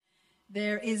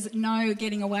There is no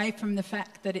getting away from the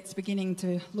fact that it's beginning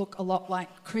to look a lot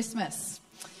like Christmas.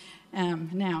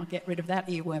 Now, get rid of that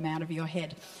earworm out of your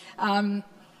head.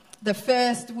 The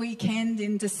first weekend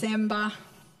in December,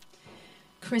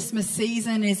 Christmas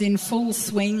season is in full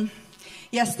swing.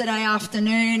 Yesterday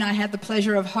afternoon, I had the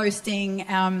pleasure of hosting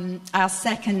our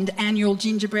second annual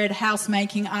gingerbread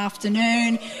housemaking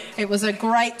afternoon. It was a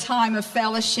great time of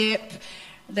fellowship.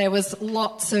 There was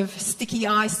lots of sticky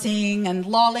icing and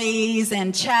lollies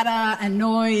and chatter and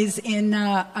noise in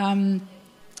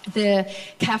the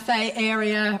cafe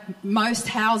area. Most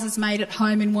houses made at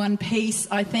home in one piece,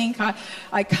 I think.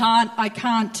 I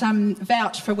can't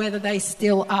vouch for whether they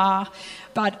still are,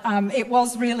 but it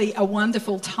was really a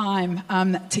wonderful time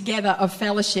together of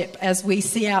fellowship as we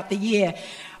see out the year.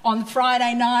 On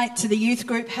Friday night, the youth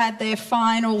group had their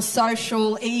final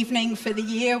social evening for the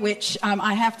year, which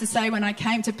I have to say, when I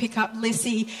came to pick up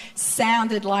Lissy,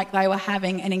 sounded like they were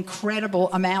having an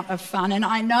incredible amount of fun. And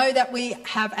I know that we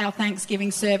have our Thanksgiving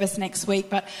service next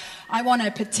week, but I want to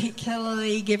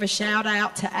particularly give a shout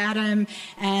out to Adam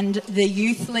and the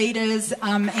youth leaders in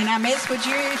our midst. Would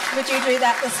you do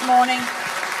that this morning?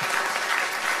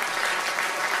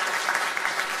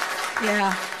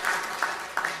 Yeah.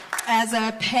 As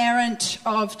a parent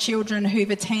of children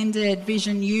who've attended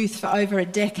Vision Youth for over a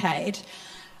decade,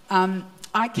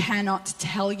 I cannot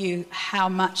tell you how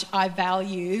much I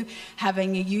value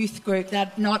having a youth group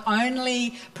that not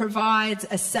only provides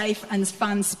a safe and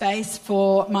fun space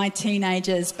for my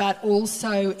teenagers, but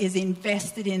also is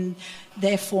invested in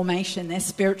their formation, their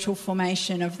spiritual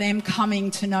formation, of them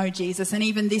coming to know Jesus. And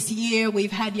even this year,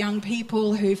 we've had young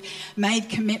people who've made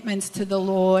commitments to the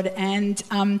Lord, and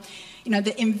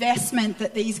the investment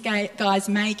that these guys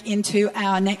make into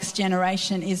our next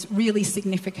generation is really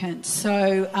significant.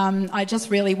 So I just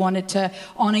really wanted to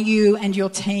honour you and your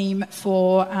team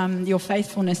for your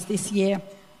faithfulness this year.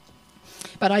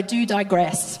 But I do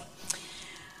digress.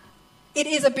 It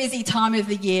is a busy time of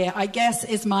the year, I guess,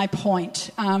 is my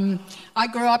point. I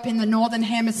grew up in the Northern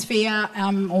Hemisphere,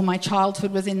 or my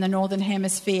childhood was in the Northern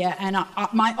Hemisphere, and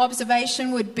my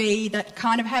observation would be that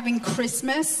kind of having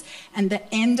Christmas and the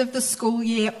end of the school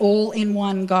year all in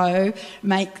one go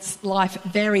makes life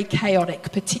very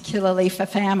chaotic, particularly for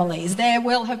families. There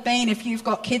will have been, if you've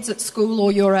got kids at school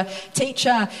or you're a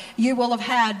teacher, you will have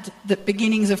had the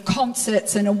beginnings of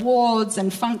concerts and awards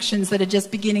and functions that are just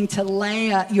beginning to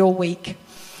layer your week.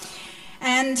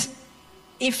 And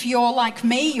if you're like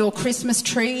me, your Christmas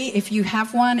tree, if you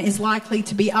have one, is likely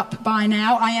to be up by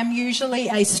now. I am usually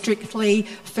a strictly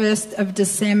 1st of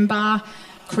December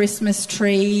Christmas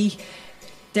tree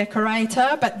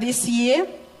decorator, but this year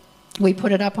we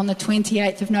put it up on the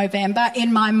 28th of November.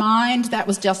 In my mind, that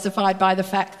was justified by the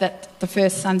fact that the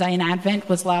first Sunday in Advent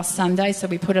was last Sunday, so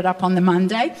we put it up on the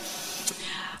Monday.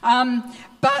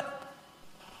 But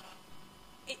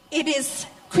it is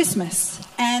Christmas,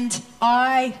 and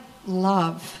I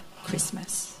love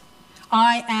Christmas.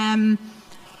 I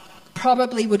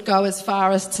probably would go as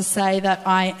far as to say that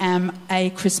I am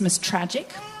a Christmas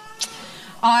tragic.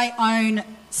 I own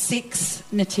 6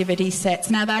 nativity sets.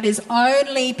 Now, that is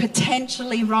only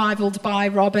potentially rivaled by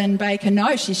Robin Baker.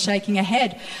 No, she's shaking her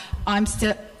head.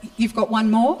 You've got one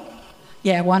more?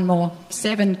 Yeah, one more.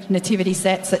 7 nativity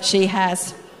sets that she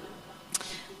has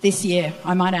this year.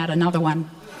 I might add another one.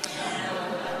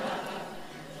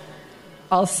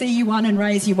 I'll see you one and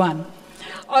raise you one.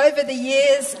 Over the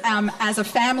years, as a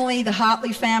family, the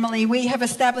Hartley family, we have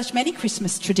established many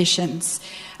Christmas traditions.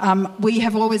 We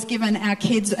have always given our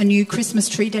kids a new Christmas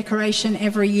tree decoration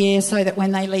every year so that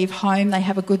when they leave home, they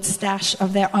have a good stash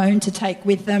of their own to take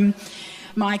with them.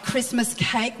 My Christmas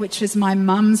cake, which is my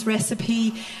mum's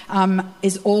recipe,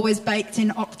 is always baked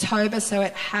in October, so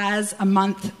it has a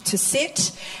month to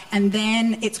sit, and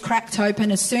then it's cracked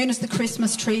open as soon as the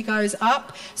Christmas tree goes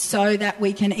up so that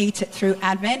we can eat it through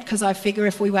Advent, because I figure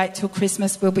if we wait till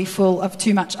Christmas, we'll be full of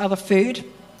too much other food.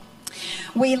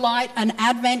 We light an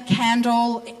Advent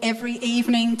candle every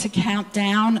evening to count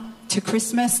down to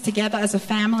Christmas together as a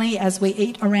family as we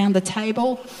eat around the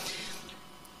table.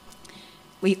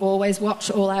 We always watch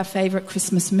all our favourite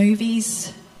Christmas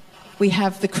movies. We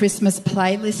have the Christmas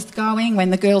playlist going.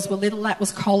 When the girls were little, that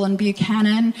was Colin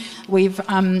Buchanan. We've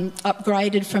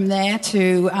upgraded from there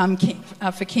to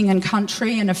for King and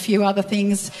Country and a few other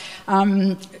things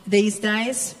these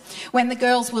days. When the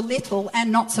girls were little,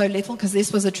 and not so little, because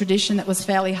this was a tradition that was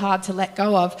fairly hard to let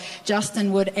go of,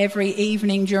 Justin would every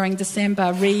evening during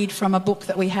December read from a book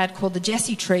that we had called The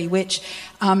Jessie Tree, which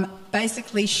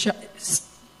basically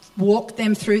walk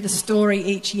them through the story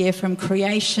each year from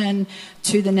creation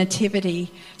to the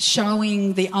nativity,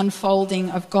 showing the unfolding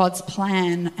of God's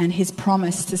plan and his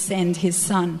promise to send his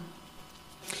son.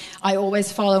 I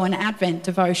always follow an Advent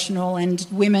devotional, and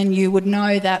women, you would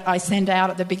know that I send out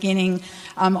at the beginning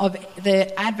of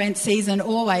the Advent season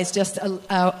always just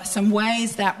some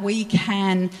ways that we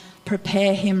can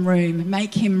prepare him room,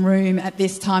 make him room at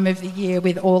this time of the year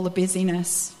with all the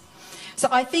busyness. So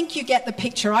I think you get the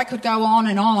picture. I could go on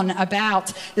and on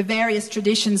about the various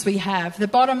traditions we have. The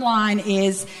bottom line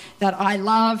is that I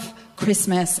love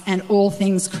Christmas and all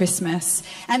things Christmas.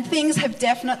 And things have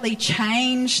definitely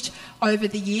changed over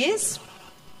the years.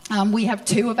 We have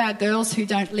two of our girls who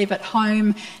don't live at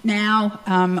home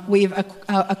now. We've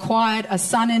acquired a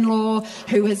son-in-law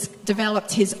who has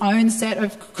developed his own set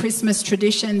of Christmas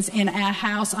traditions in our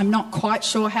house. I'm not quite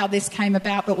sure how this came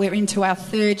about, but we're into our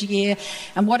third year.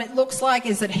 And what it looks like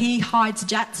is that he hides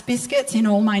Jatz biscuits in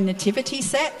all my nativity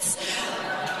sets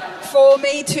for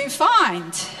me to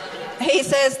find. He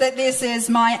says that this is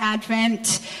my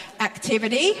Advent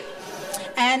activity.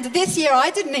 And this year I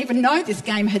didn't even know this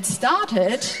game had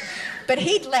started, but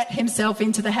he'd let himself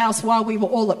into the house while we were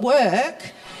all at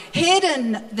work,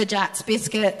 hidden the Jatz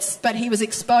biscuits, but he was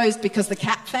exposed because the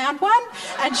cat found one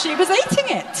and she was eating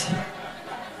it.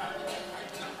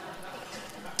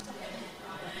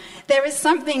 There is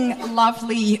something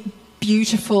lovely,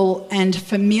 beautiful and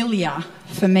familiar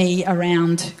for me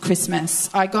around Christmas.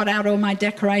 I got out all my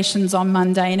decorations on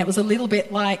Monday and it was a little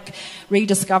bit like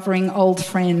rediscovering old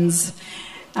friends.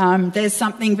 There's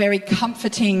something very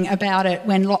comforting about it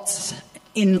when lots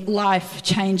in life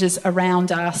changes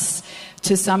around us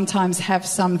to sometimes have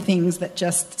some things that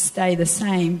just stay the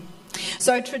same.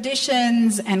 So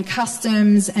traditions and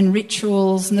customs and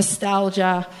rituals,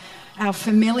 nostalgia, our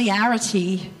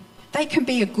familiarity, they can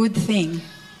be a good thing.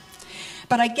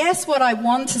 But I guess what I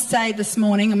want to say this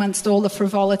morning, amongst all the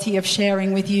frivolity of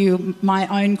sharing with you my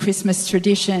own Christmas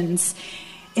traditions,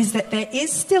 is that there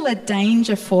is still a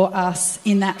danger for us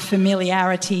in that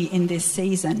familiarity in this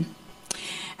season.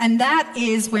 And that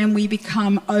is when we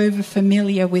become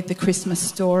over-familiar with the Christmas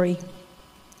story.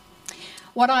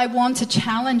 What I want to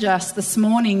challenge us this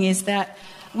morning is that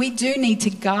we do need to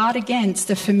guard against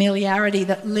a familiarity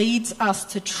that leads us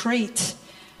to treat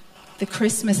the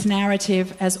Christmas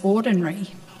narrative as ordinary,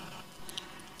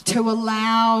 to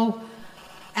allow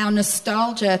our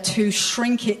nostalgia to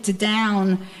shrink it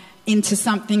down into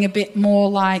something a bit more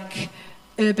like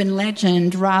urban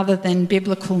legend rather than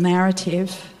biblical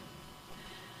narrative.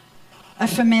 A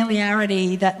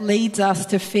familiarity that leads us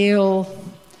to feel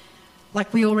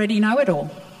like we already know it all.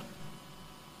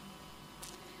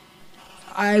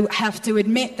 I have to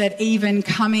admit that even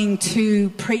coming to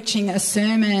preaching a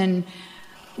sermon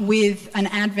with an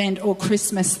Advent or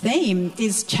Christmas theme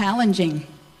is challenging,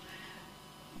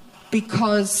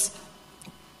 because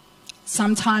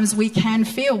sometimes we can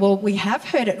feel, well, we have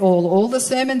heard it all. All the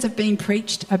sermons have been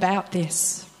preached about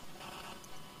this.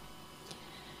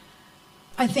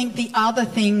 I think the other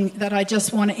thing that I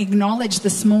just want to acknowledge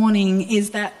this morning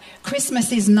is that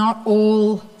Christmas is not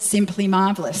all simply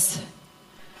marvellous.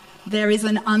 There is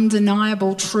an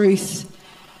undeniable truth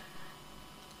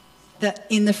that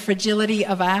in the fragility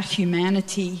of our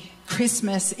humanity,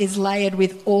 Christmas is layered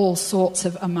with all sorts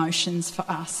of emotions for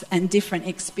us and different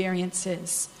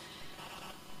experiences.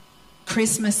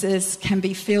 Christmases can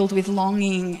be filled with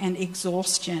longing and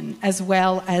exhaustion, as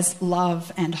well as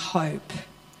love and hope,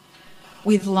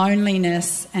 with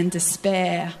loneliness and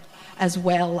despair, as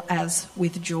well as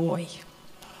with joy.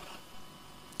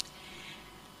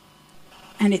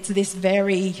 And it's this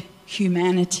very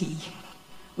humanity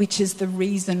which is the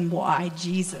reason why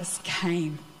Jesus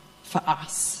came for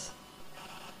us.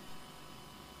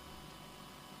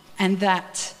 And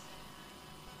that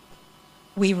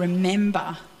we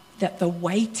remember that the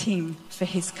waiting for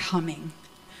his coming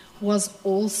was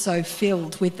also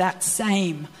filled with that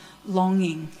same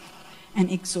longing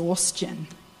and exhaustion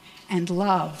and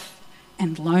love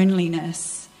and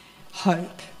loneliness,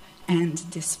 hope and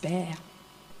despair.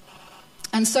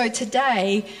 And so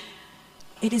today,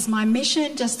 it is my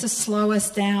mission just to slow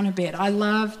us down a bit. I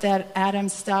love that Adam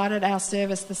started our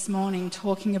service this morning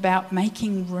talking about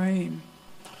making room.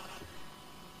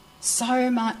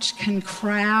 So much can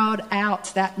crowd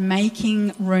out that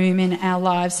making room in our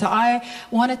lives. So I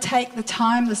want to take the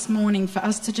time this morning for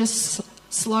us to just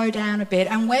slow down a bit.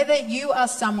 And whether you are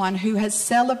someone who has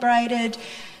celebrated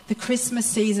the Christmas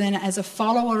season as a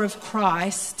follower of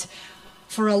Christ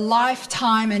for a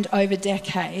lifetime and over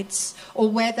decades, or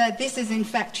whether this is in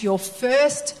fact your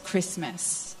first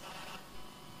Christmas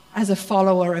as a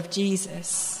follower of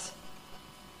Jesus,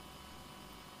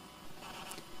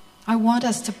 I want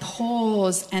us to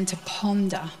pause and to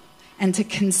ponder and to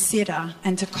consider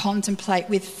and to contemplate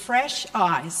with fresh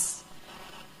eyes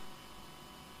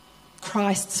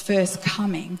Christ's first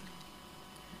coming,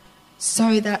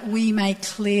 so that we may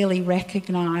clearly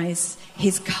recognise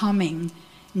his coming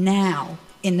now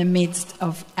in the midst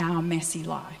of our messy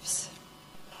lives.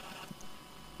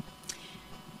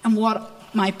 And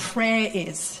what my prayer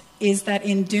is that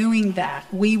in doing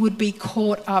that, we would be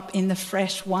caught up in the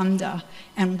fresh wonder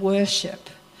and worship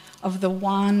of the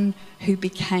one who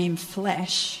became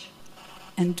flesh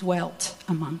and dwelt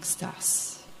amongst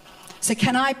us. So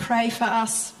can I pray for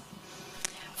us?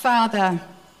 Father,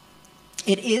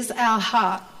 it is our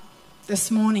heart this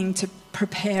morning to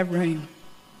prepare room,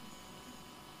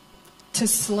 to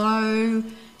slow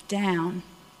down,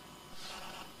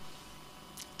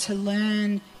 to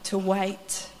learn to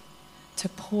wait, to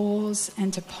pause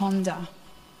and to ponder,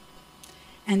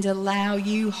 and allow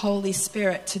you, Holy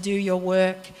Spirit, to do your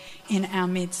work in our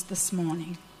midst this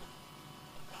morning.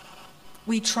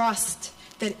 We trust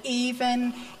that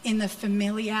even in the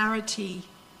familiarity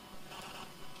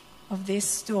of this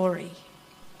story,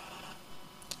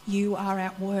 you are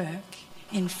at work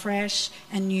in fresh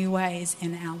and new ways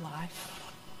in our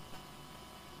life.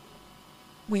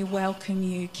 We welcome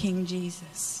you, King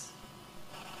Jesus,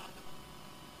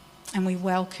 and we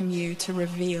welcome you to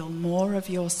reveal more of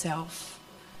yourself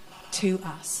to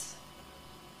us.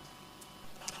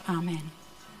 Amen.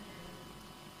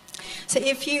 So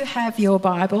if you have your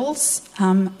Bibles,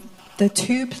 the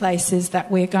two places that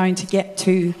we're going to get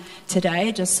to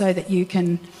today, just so that you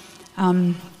can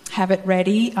have it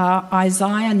ready, are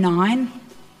Isaiah 9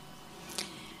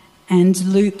 and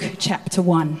Luke chapter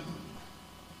 1.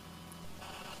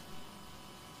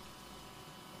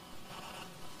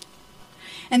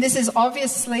 And this is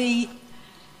obviously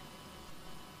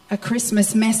a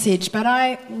Christmas message, but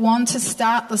I want to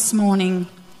start this morning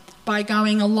by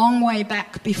going a long way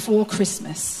back before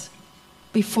Christmas,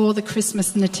 before the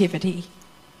Christmas nativity,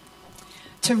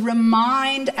 to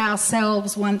remind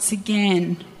ourselves once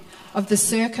again of the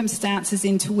circumstances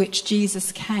into which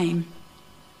Jesus came.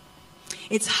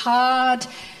 It's hard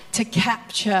to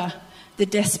capture the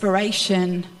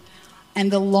desperation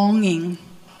and the longing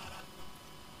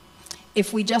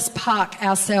if we just park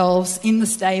ourselves in the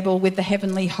stable with the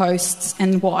heavenly hosts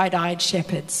and wide-eyed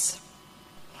shepherds.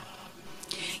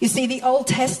 You see, the Old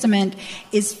Testament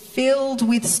is filled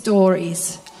with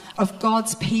stories of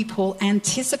God's people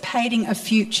anticipating a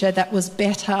future that was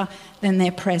better than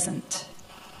their present.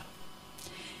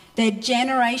 Their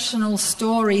generational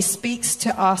story speaks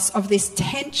to us of this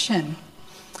tension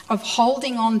of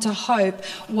holding on to hope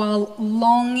while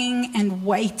longing and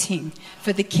waiting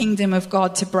for the kingdom of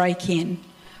God to break in,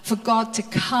 for God to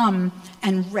come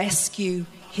and rescue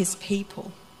his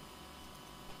people.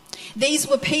 These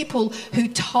were people who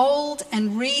told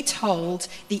and retold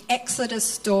the Exodus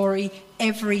story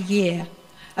every year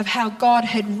of how God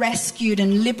had rescued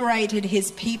and liberated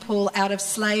his people out of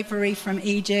slavery from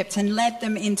Egypt and led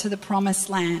them into the promised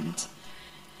land.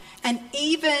 And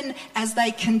even as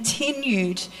they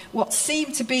continued what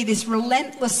seemed to be this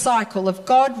relentless cycle of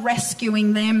God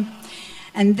rescuing them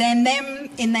and then them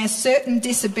in their certain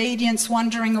disobedience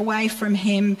wandering away from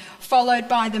him, followed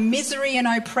by the misery and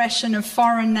oppression of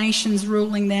foreign nations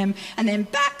ruling them, and then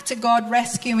back to God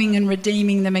rescuing and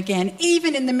redeeming them again.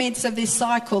 Even in the midst of this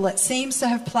cycle that seems to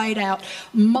have played out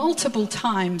multiple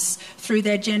times through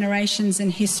their generations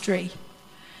and history,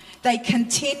 they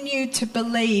continued to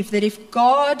believe that if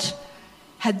God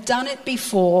had done it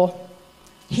before,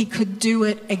 he could do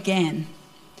it again.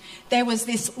 There was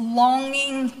this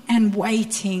longing and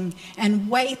waiting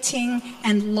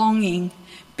and longing,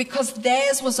 because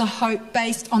theirs was a hope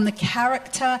based on the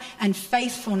character and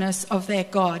faithfulness of their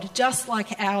God, just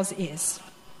like ours is.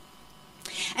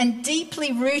 And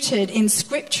deeply rooted in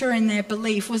scripture and their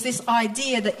belief was this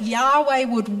idea that Yahweh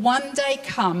would one day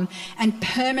come and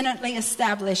permanently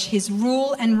establish his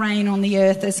rule and reign on the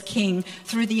earth as king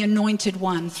through the anointed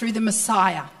one, through the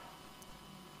Messiah.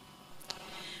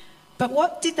 But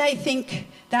what did they think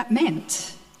that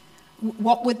meant?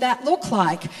 What would that look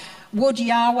like? Would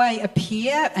Yahweh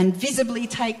appear and visibly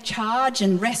take charge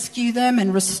and rescue them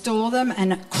and restore them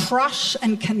and crush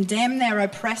and condemn their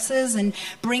oppressors and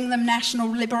bring them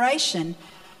national liberation?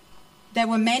 There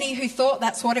were many who thought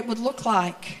that's what it would look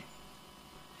like.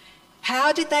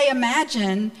 How did they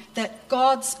imagine that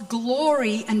God's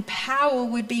glory and power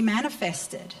would be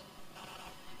manifested?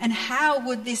 And how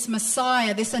would this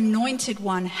Messiah, this anointed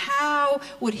one, how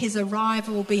would his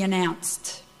arrival be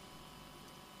announced?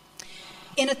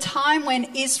 In a time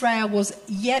when Israel was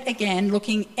yet again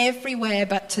looking everywhere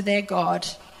but to their God,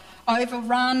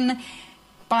 overrun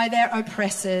by their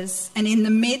oppressors, and in the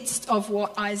midst of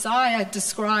what Isaiah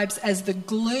describes as the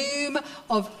gloom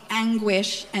of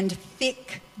anguish and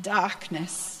thick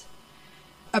darkness,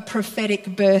 a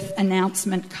prophetic birth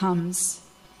announcement comes.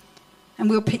 And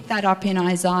we'll pick that up in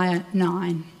Isaiah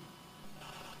 9.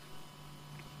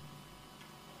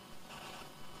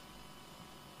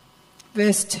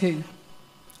 Verse 2.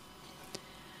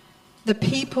 The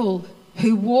people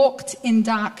who walked in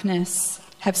darkness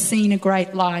have seen a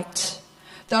great light.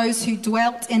 Those who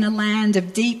dwelt in a land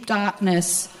of deep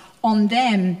darkness, on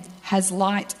them has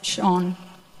light shone.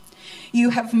 You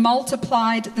have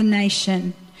multiplied the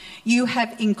nation. You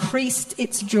have increased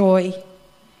its joy.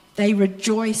 They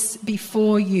rejoice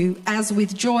before you as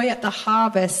with joy at the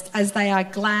harvest, as they are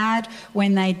glad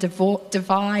when they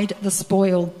divide the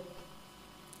spoil.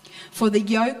 For the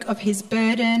yoke of his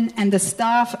burden and the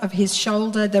staff of his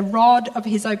shoulder, the rod of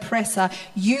his oppressor,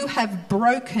 you have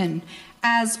broken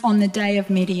as on the day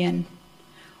of Midian.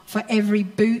 For every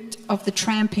boot of the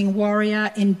tramping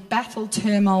warrior in battle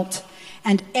tumult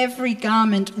and every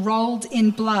garment rolled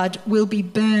in blood will be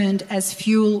burned as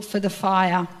fuel for the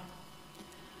fire.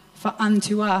 For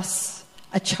unto us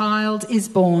a child is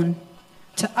born,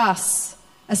 to us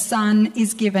a son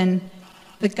is given.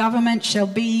 The government shall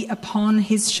be upon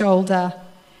his shoulder,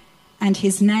 and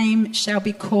his name shall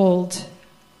be called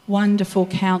Wonderful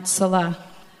Counselor,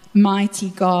 Mighty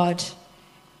God,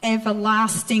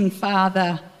 Everlasting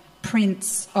Father,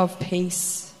 Prince of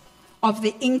Peace. Of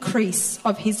the increase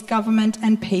of his government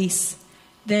and peace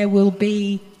there will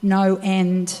be no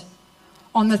end.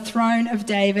 On the throne of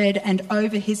David and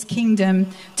over his kingdom,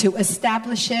 to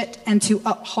establish it and to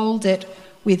uphold it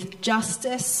with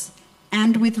justice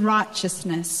and with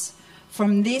righteousness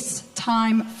from this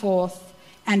time forth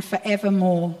and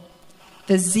forevermore.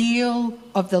 The zeal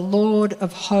of the Lord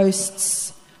of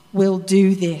hosts will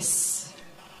do this.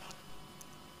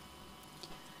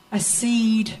 A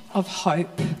seed of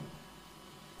hope.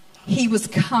 He was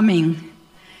coming,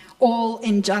 all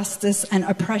injustice and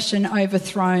oppression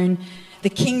overthrown, the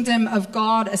kingdom of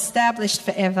God established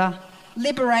forever,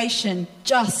 liberation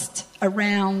just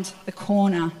around the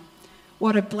corner.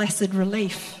 What a blessed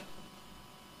relief.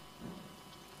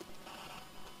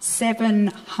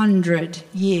 700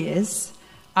 years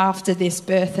after this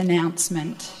birth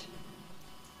announcement,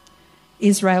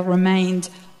 Israel remained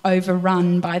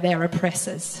overrun by their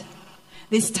oppressors.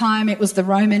 This time it was the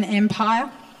Roman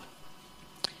Empire.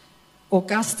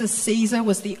 Augustus Caesar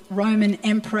was the Roman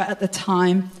emperor at the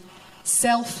time,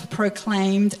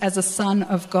 self-proclaimed as a son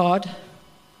of God.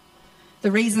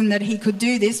 The reason that he could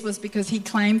do this was because he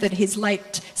claimed that his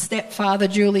late stepfather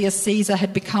Julius Caesar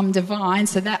had become divine,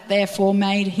 so that therefore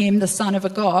made him the son of a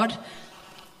god.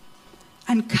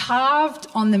 And carved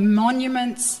on the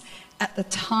monuments at the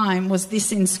time was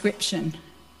this inscription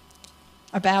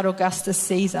about Augustus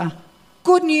Caesar.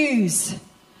 Good news!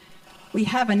 We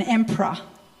have an emperor.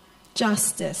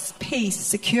 Justice, peace,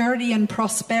 security and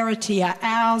prosperity are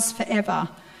ours forever.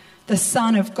 The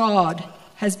Son of God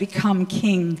has become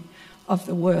King of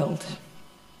the world.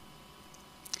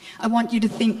 I want you to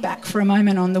think back for a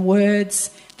moment on the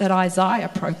words that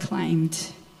Isaiah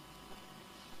proclaimed.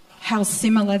 How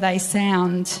similar they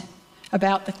sound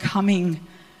about the coming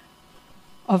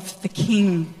of the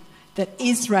King that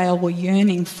Israel were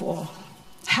yearning for.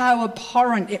 How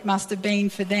abhorrent it must have been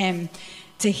for them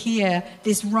to hear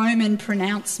this Roman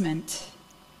pronouncement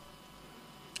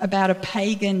about a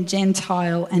pagan,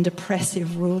 Gentile and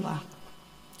oppressive ruler.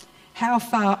 How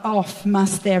far off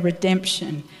must their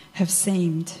redemption have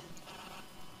seemed?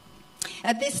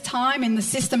 At this time, in the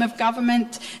system of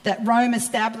government that Rome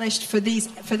established for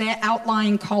their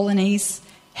outlying colonies,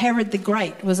 Herod the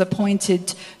Great was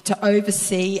appointed to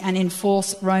oversee and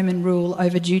enforce Roman rule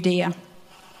over Judea.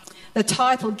 The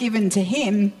title given to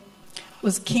him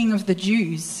was King of the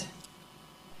Jews.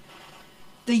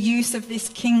 The use of this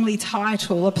kingly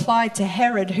title applied to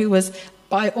Herod, who was,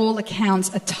 by all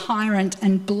accounts, a tyrant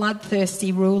and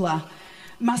bloodthirsty ruler,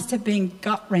 must have been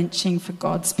gut-wrenching for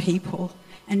God's people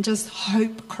and just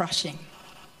hope-crushing.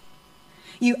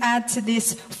 You add to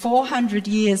this 400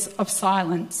 years of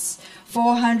silence,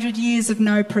 400 years of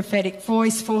no prophetic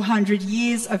voice, 400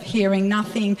 years of hearing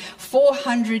nothing,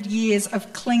 400 years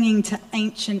of clinging to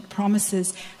ancient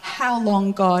promises. How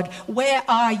long, God? Where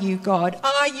are you, God?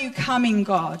 Are you coming,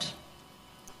 God?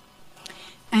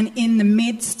 And in the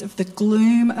midst of the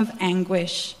gloom of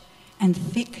anguish and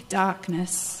thick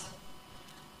darkness,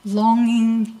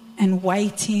 longing and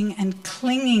waiting and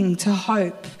clinging to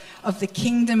hope of the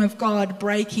kingdom of God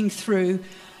breaking through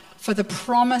for the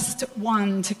promised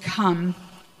one to come,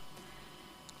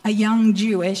 a young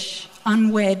Jewish,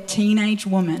 unwed teenage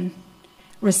woman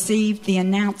received the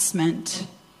announcement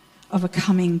of a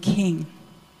coming king.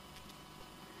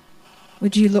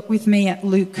 Would you look with me at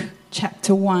Luke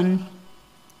chapter 1,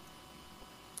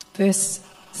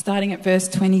 starting at verse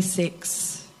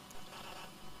 26.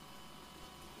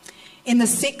 In the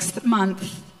 6th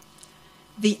month,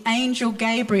 the angel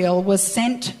Gabriel was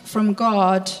sent from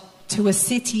God to a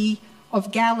city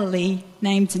of Galilee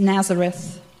named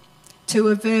Nazareth, to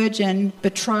a virgin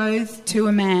betrothed to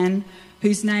a man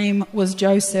whose name was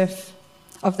Joseph,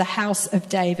 of the house of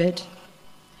David.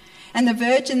 And the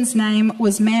virgin's name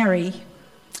was Mary.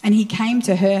 And he came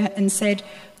to her and said,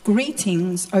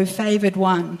 "Greetings, O favoured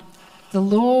one, the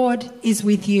Lord is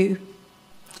with you."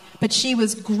 But she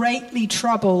was greatly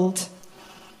troubled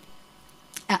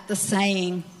at the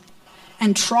saying,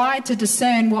 and tried to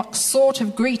discern what sort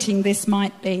of greeting this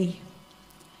might be.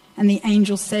 And the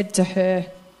angel said to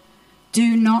her,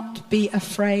 "Do not be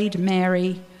afraid,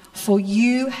 Mary, for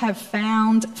you have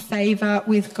found favour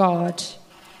with God.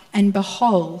 And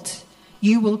behold,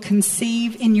 you will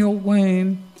conceive in your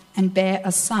womb and bear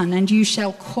a son, and you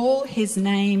shall call his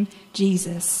name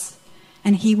Jesus.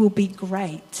 And he will be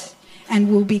great and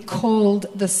will be called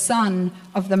the Son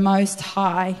of the Most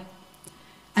High.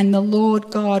 And the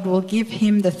Lord God will give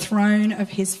him the throne of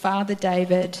his father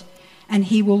David, and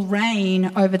he will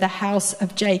reign over the house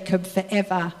of Jacob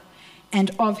forever,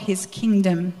 and of his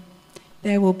kingdom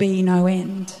there will be no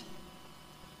end."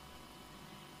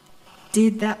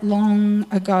 Did that long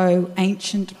ago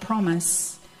ancient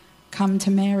promise come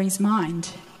to Mary's mind?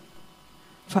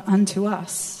 For unto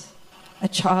us a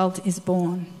child is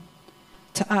born,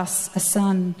 to us a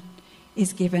son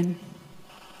is given.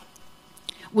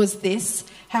 Was this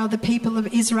how the people of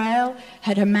Israel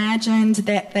had imagined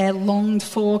that their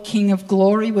longed-for King of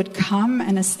Glory would come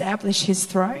and establish his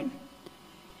throne?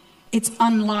 It's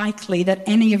unlikely that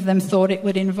any of them thought it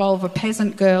would involve a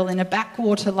peasant girl in a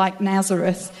backwater like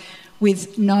Nazareth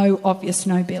with no obvious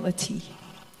nobility.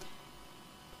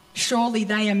 Surely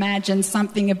they imagined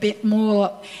something a bit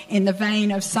more in the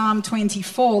vein of Psalm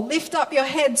 24. "Lift up your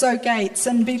heads, O gates,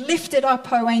 and be lifted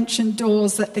up, O ancient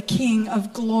doors, that the King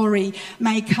of Glory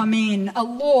may come in, a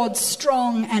Lord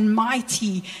strong and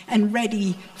mighty and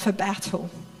ready for battle."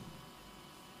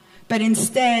 But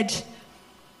instead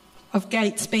of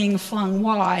gates being flung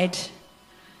wide,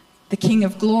 the King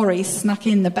of Glory snuck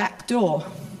in the back door.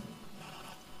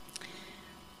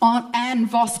 Anne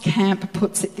Voskamp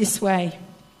puts it this way: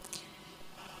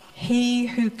 "He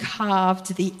who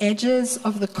carved the edges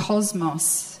of the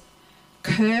cosmos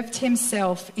curved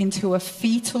himself into a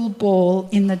fetal ball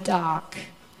in the dark,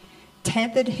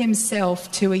 tethered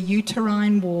himself to a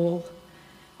uterine wall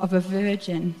of a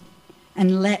virgin,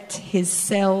 and let his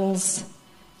cells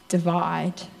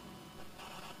divide."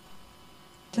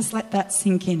 Just let that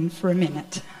sink in for a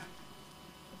minute.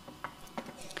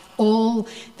 All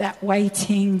that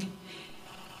waiting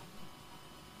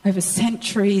over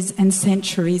centuries and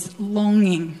centuries,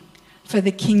 longing for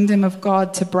the kingdom of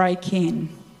God to break in.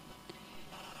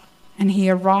 And he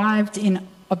arrived in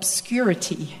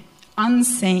obscurity,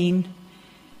 unseen,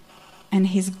 and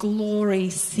his glory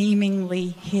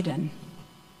seemingly hidden.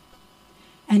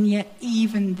 And yet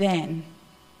even then,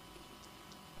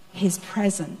 his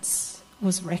presence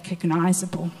was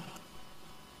recognizable.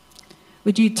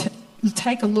 Would you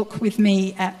take a look with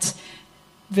me at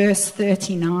verse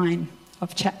 39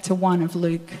 of chapter 1 of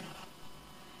Luke?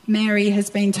 Mary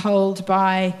has been told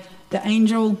by the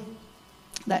angel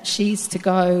that she's to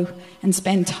go and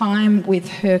spend time with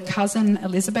her cousin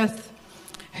Elizabeth,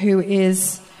 who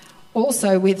is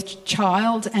also with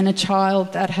child, and a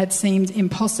child that had seemed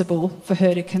impossible for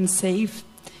her to conceive.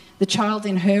 The child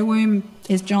in her womb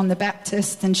is John the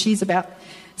Baptist, and she's about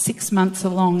 6 months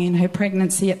along in her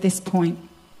pregnancy at this point.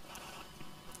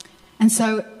 And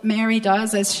so Mary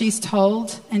does as she's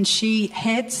told, and she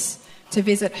heads to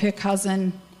visit her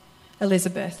cousin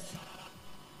Elizabeth.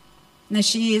 Now,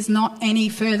 she is not any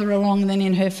further along than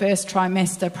in her first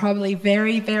trimester, probably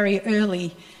very, very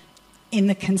early in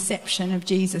the conception of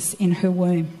Jesus in her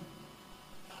womb.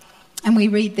 And we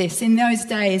read this: "In those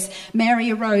days,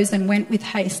 Mary arose and went with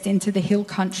haste into the hill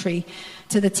country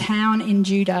to the town in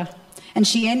Judah. And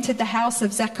she entered the house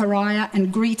of Zechariah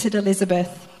and greeted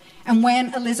Elizabeth. And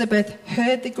when Elizabeth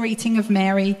heard the greeting of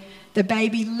Mary, the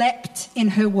baby leapt in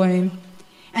her womb.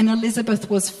 And Elizabeth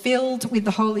was filled with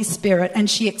the Holy Spirit, and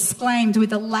she exclaimed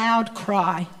with a loud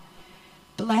cry,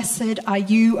 'Blessed are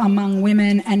you among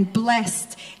women, and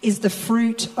blessed is the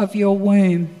fruit of your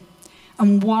womb.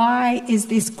 And why is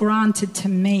this granted to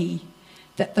me,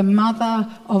 that the mother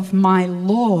of my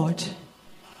Lord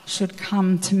should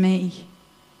come to me?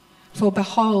 For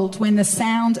behold, when the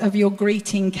sound of your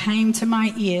greeting came to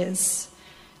my ears,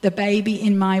 The baby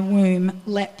in my womb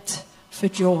leapt for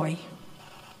joy.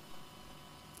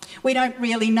 We don't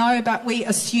really know, but we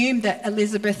assume that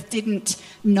Elizabeth didn't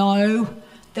know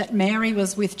that Mary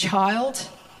was with child.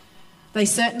 They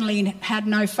certainly had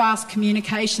no fast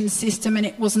communication system, and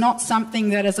it was not something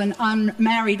that as an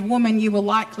unmarried woman you were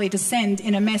likely to send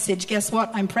in a message, guess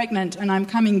what, I'm pregnant and I'm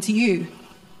coming to you.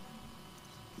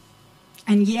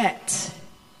 And yet,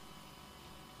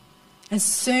 as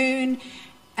soon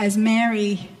as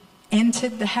Mary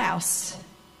entered the house,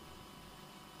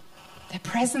 the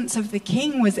presence of the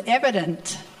king was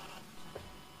evident.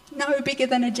 No bigger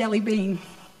than a jelly bean.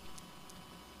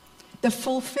 The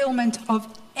fulfillment of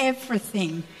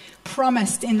everything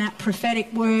promised in that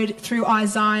prophetic word through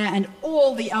Isaiah and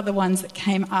all the other ones that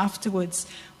came afterwards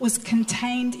was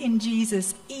contained in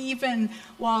Jesus, even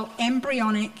while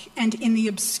embryonic and in the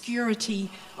obscurity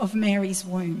of Mary's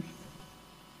womb.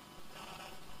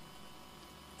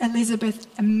 Elizabeth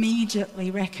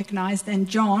immediately recognised, and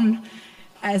John,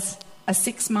 as a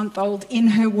 6-month-old in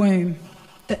her womb,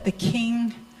 that the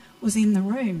king was in the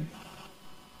room.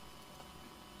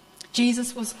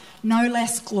 Jesus was no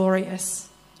less glorious,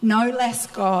 no less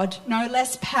God, no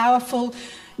less powerful,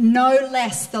 no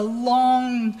less the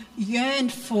long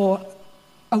yearned for,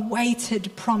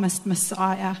 awaited, promised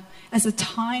Messiah as a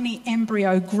tiny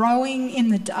embryo growing in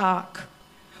the dark,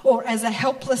 or as a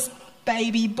helpless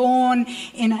baby born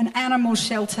in an animal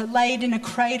shelter, laid in a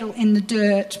cradle in the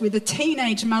dirt with a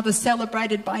teenage mother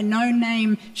celebrated by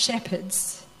no-name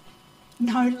shepherds.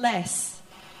 No less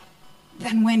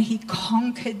than when he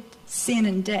conquered sin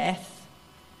and death,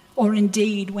 or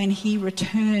indeed when he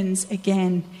returns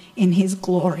again in his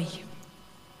glory.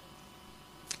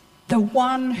 The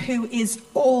one who is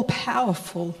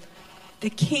all-powerful,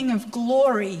 the King of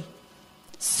glory,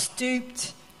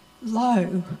 stooped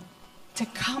low to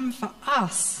come for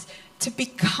us, to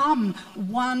become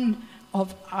one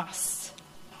of us.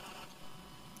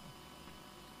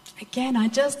 Again, I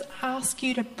just ask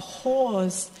you to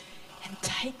pause and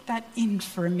take that in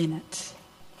for a minute.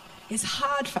 It's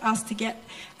hard for us to get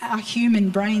our human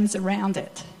brains around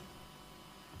it.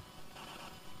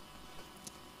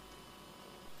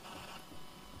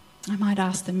 I might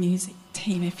ask the music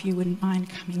team if you wouldn't mind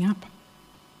coming up.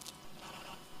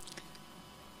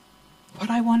 What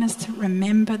I want us to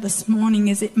remember this morning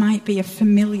is it might be a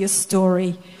familiar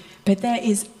story, but there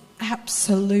is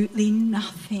absolutely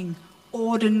nothing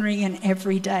ordinary and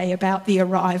everyday about the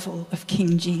arrival of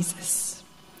King Jesus.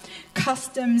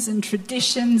 Customs and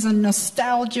traditions and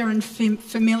nostalgia and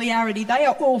familiarity, they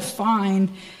are all fine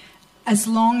as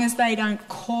long as they don't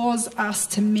cause us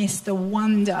to miss the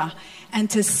wonder and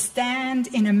to stand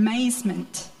in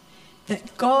amazement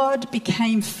that God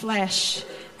became flesh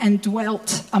and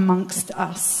dwelt amongst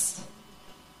us.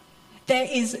 There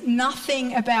is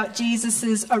nothing about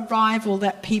Jesus' arrival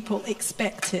that people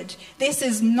expected. This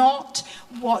is not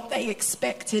what they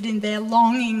expected in their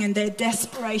longing and their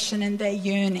desperation and their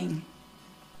yearning.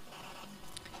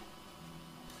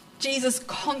 Jesus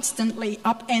constantly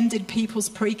upended people's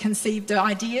preconceived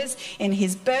ideas in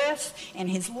his birth, in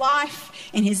his life,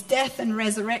 in his death and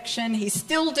resurrection. He's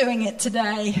still doing it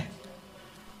today.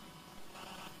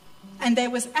 And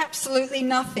there was absolutely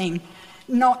nothing,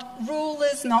 not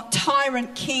rulers, not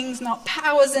tyrant kings, not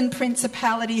powers and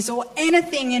principalities or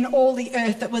anything in all the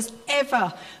earth that was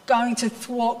ever going to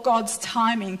thwart God's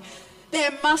timing.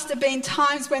 There must have been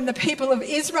times when the people of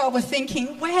Israel were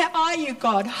thinking, where are you,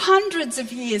 God? Hundreds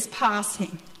of years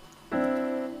passing.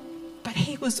 But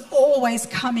he was always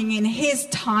coming in his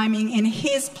timing, in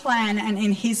his plan and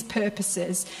in his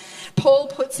purposes. Paul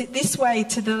puts it this way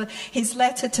to his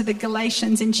letter to the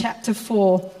Galatians in chapter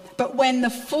 4. But when the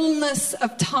fullness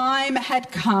of time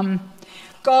had come,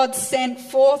 God sent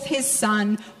forth his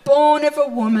Son, born of a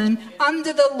woman,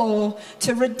 under the law,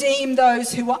 to redeem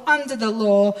those who were under the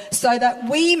law, so that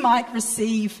we might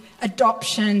receive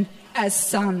adoption as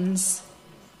sons.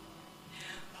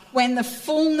 When the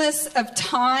fullness of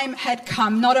time had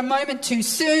come, not a moment too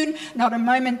soon, not a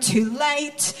moment too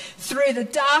late, through the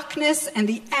darkness and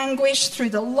the anguish,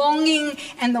 through the longing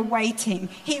and the waiting,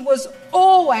 he was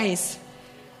always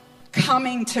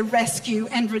coming to rescue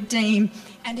and redeem,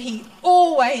 and he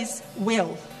always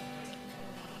will.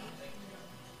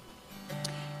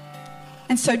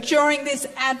 And so during this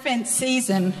Advent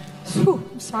season,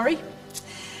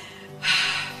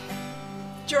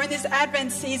 during this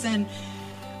Advent season,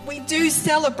 we do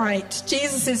celebrate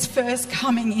Jesus' first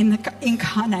coming in the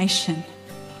incarnation.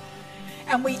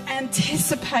 And we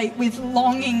anticipate with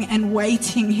longing and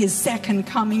waiting his second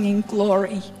coming in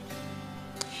glory.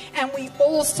 And we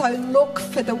also look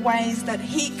for the ways that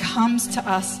he comes to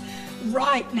us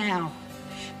right now,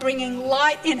 bringing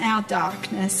light in our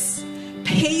darkness,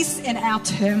 peace in our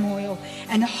turmoil,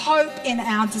 and hope in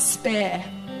our despair.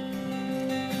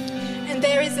 And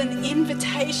there is an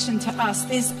invitation to us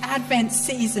this Advent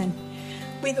season,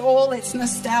 with all its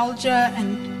nostalgia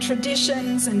and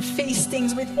traditions and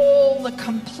feastings, with all the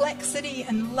complexity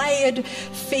and layered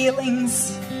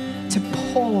feelings, to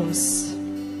pause,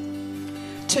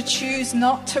 to choose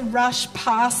not to rush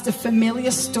past a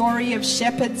familiar story of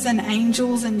shepherds and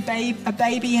angels and a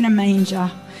baby in a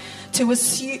manger, to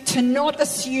not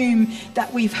assume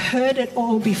that we've heard it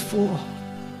all before,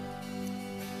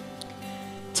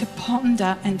 to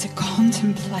ponder and to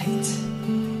contemplate.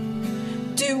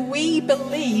 Do we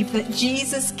believe that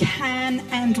Jesus can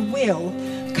and will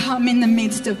come in the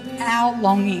midst of our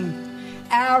longing,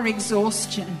 our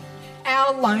exhaustion,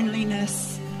 our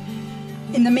loneliness,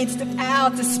 in the midst of our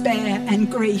despair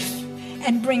and grief,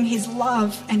 and bring his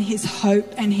love and his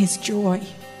hope and his joy,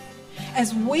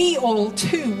 as we all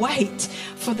too wait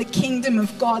for the kingdom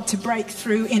of God to break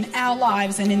through in our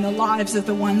lives and in the lives of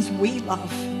the ones we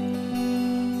love?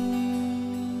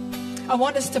 I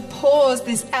want us to pause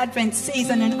this Advent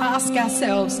season and ask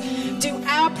ourselves, do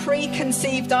our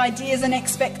preconceived ideas and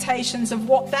expectations of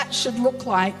what that should look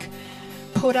like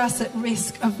put us at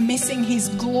risk of missing his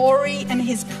glory and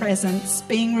his presence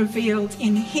being revealed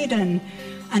in hidden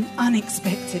and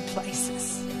unexpected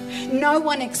places? No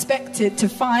one expected to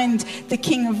find the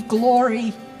King of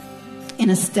Glory in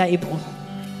a stable,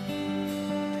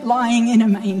 lying in a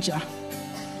manger.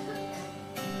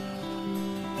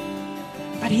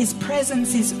 But his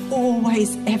presence is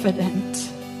always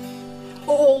evident,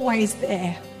 always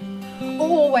there,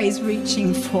 always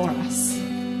reaching for us.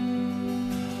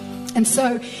 And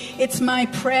so it's my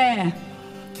prayer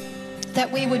that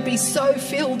we would be so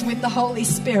filled with the Holy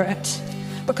Spirit,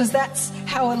 because that's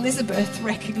how Elizabeth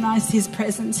recognized his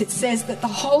presence. It says that the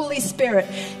Holy Spirit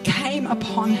came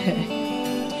upon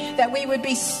her, that we would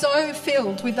be so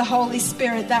filled with the Holy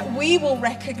Spirit that we will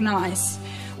recognize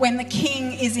when the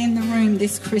King is in the room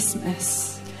this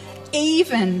Christmas,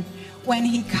 even when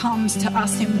he comes to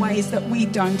us in ways that we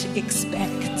don't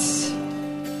expect.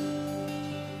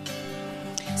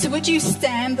 So would you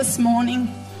stand this morning?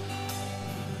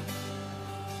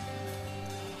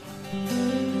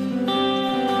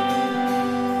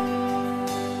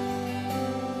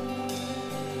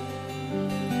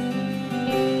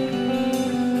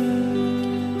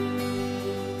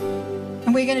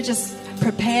 And we're going to just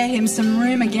prepare him some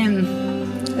room again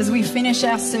as we finish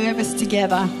our service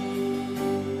together.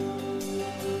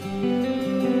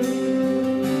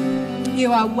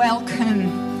 You are welcome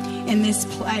in this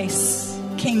place,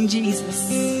 King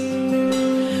Jesus.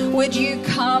 Would you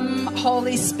come,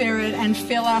 Holy Spirit, and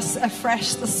fill us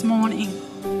afresh this morning?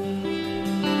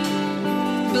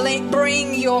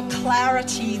 Bring your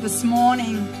clarity this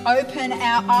morning. Open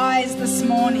our eyes this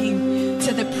morning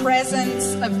to the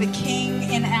presence of the King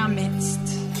in our midst.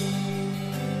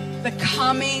 The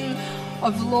coming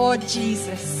of Lord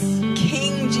Jesus,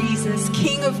 King Jesus,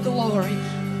 King of glory.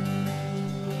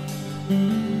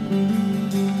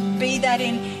 Be that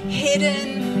in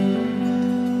hidden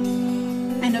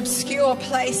and obscure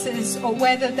places, or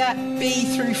whether that be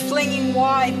through flinging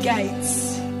wide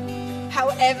gates.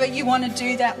 However you want to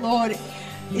do that, Lord,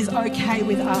 is okay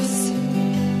with us.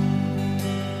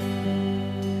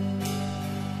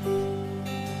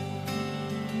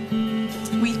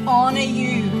 We honor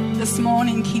you this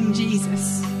morning, King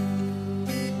Jesus.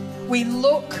 We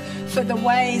look for the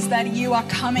ways that you are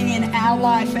coming in our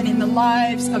life and in the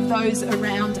lives of those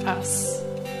around us.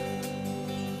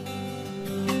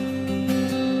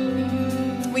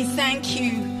 We thank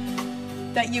you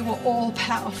that you are all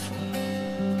powerful,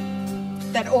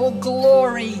 that all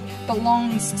glory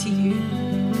belongs to you,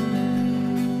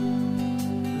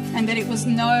 and that it was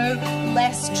no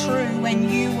less true when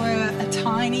you were a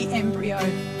tiny embryo,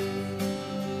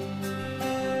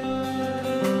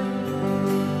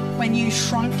 when you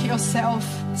shrunk yourself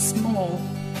small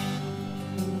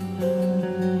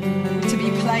to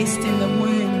be placed in the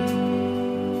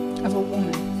womb of a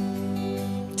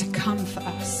woman to come for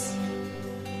us.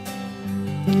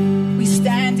 We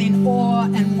stand in awe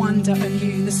and wonder of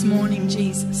you this morning,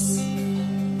 Jesus.